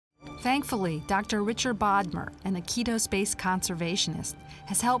Thankfully, Dr. Richard Bodmer, an Iquitos-based conservationist,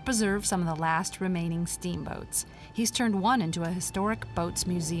 has helped preserve some of the last remaining steamboats. He's turned one into a historic boats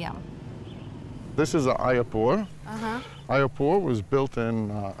museum. This is an Iapur. Iapur was built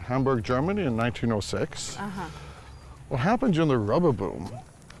in Hamburg, Germany in 1906. What happened during the rubber boom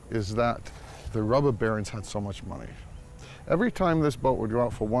is that the rubber barons had so much money. Every time this boat would go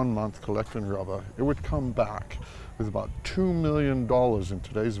out for 1 month collecting rubber, it would come back with about $2 million in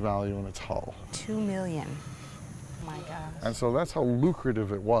today's value in its hull. $2 million. Oh my gosh. And so that's how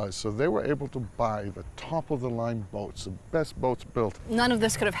lucrative it was. So they were able to buy the top of the line boats, the best boats built. None of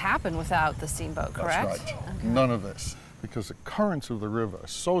this could have happened without the steamboat, correct? That's right. Okay. None of this. Because the currents of the river are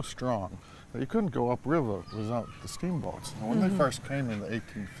so strong that you couldn't go upriver without the steamboats. And when they first came in the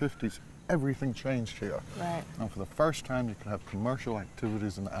 1850s, everything changed here. Right. And for the first time, you could have commercial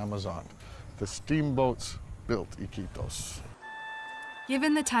activities in the Amazon. The steamboats built Iquitos.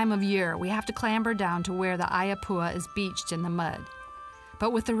 Given the time of year, we have to clamber down to where the Iapua is beached in the mud.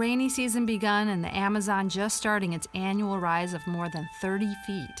 But with the rainy season begun and the Amazon just starting its annual rise of more than 30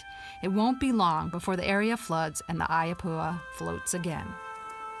 feet, it won't be long before the area floods and the Iapua floats again.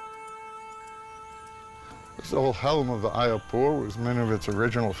 This old helm of the Iapur was many of its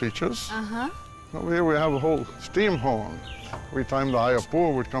original features. Over here we have a whole steam horn. Every time the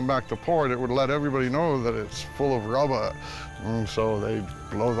Iapur would come back to port, it would let everybody know that it's full of rubber. And so they'd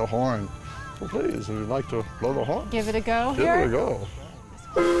blow the horn. So please, if you'd like to blow the horn. Give it a go here? Give it a go.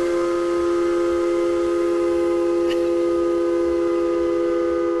 It's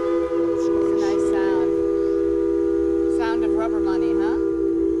a nice sound. Sound of rubber money, huh?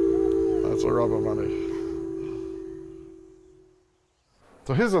 That's a rubber money.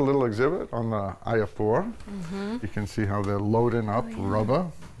 So here's a little exhibit on the Iapur. You can see how they're loading up rubber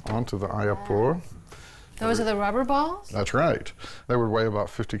onto the Iapur. Those are the rubber balls? That's right. They would weigh about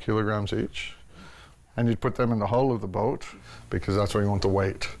 50 kilograms each. And you'd put them in the hull of the boat because that's where you want the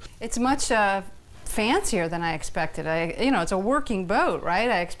weight. It's much fancier than I expected. It's a working boat, right?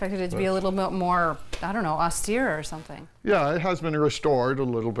 I expected it to be a little bit more, I don't know, austere or something. Yeah, it has been restored a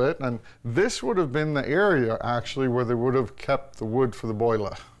little bit, and this would have been the area actually where they would have kept the wood for the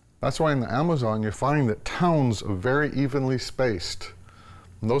boiler. That's why in the Amazon you find that towns are very evenly spaced.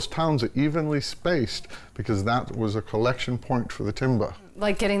 And those towns are evenly spaced because that was a collection point for the timber.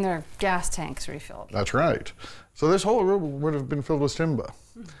 Like getting their gas tanks refilled. That's right. So this whole room would have been filled with timber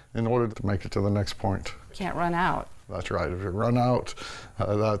in order to make it to the next point. Can't run out. That's right. If you run out,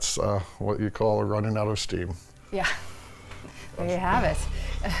 that's what you call running out of steam. Yeah. There you have it.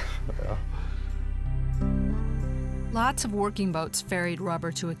 Yeah. Lots of working boats ferried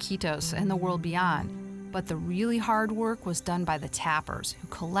rubber to Iquitos and the world beyond. But the really hard work was done by the tappers, who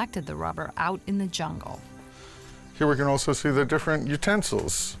collected the rubber out in the jungle. Here we can also see the different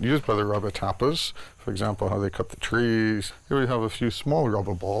utensils used by the rubber tappers. For example, how they cut the trees. Here we have a few small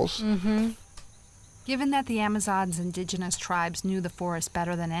rubber balls. Given that the Amazon's indigenous tribes knew the forest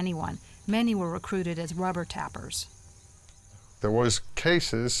better than anyone, many were recruited as rubber tappers. There was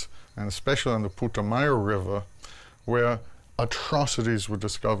cases, and especially on the Putumayo River, where atrocities were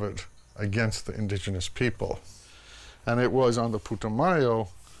discovered against the indigenous people. And it was on the Putumayo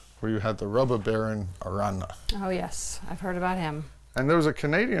where you had the rubber baron Arana. Oh yes, I've heard about him. And there was a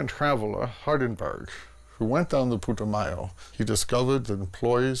Canadian traveler, Hardenberg, who went down the Putumayo. He discovered the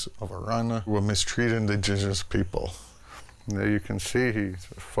employees of Arana were mistreating indigenous people. And there you can see a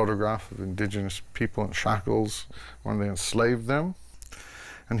photograph of indigenous people in shackles when they enslaved them.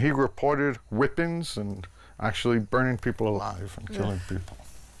 And he reported whippings and actually burning people alive and killing people.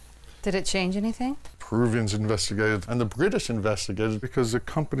 Did it change anything? Peruvians investigated, and the British investigated because the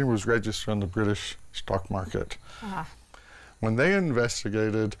company was registered on the British stock market. When they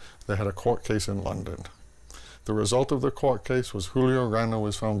investigated, they had a court case in London. The result of the court case was Julio Rana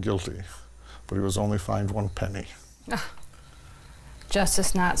was found guilty, but he was only fined 1 penny.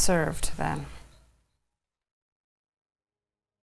 Justice not served, then.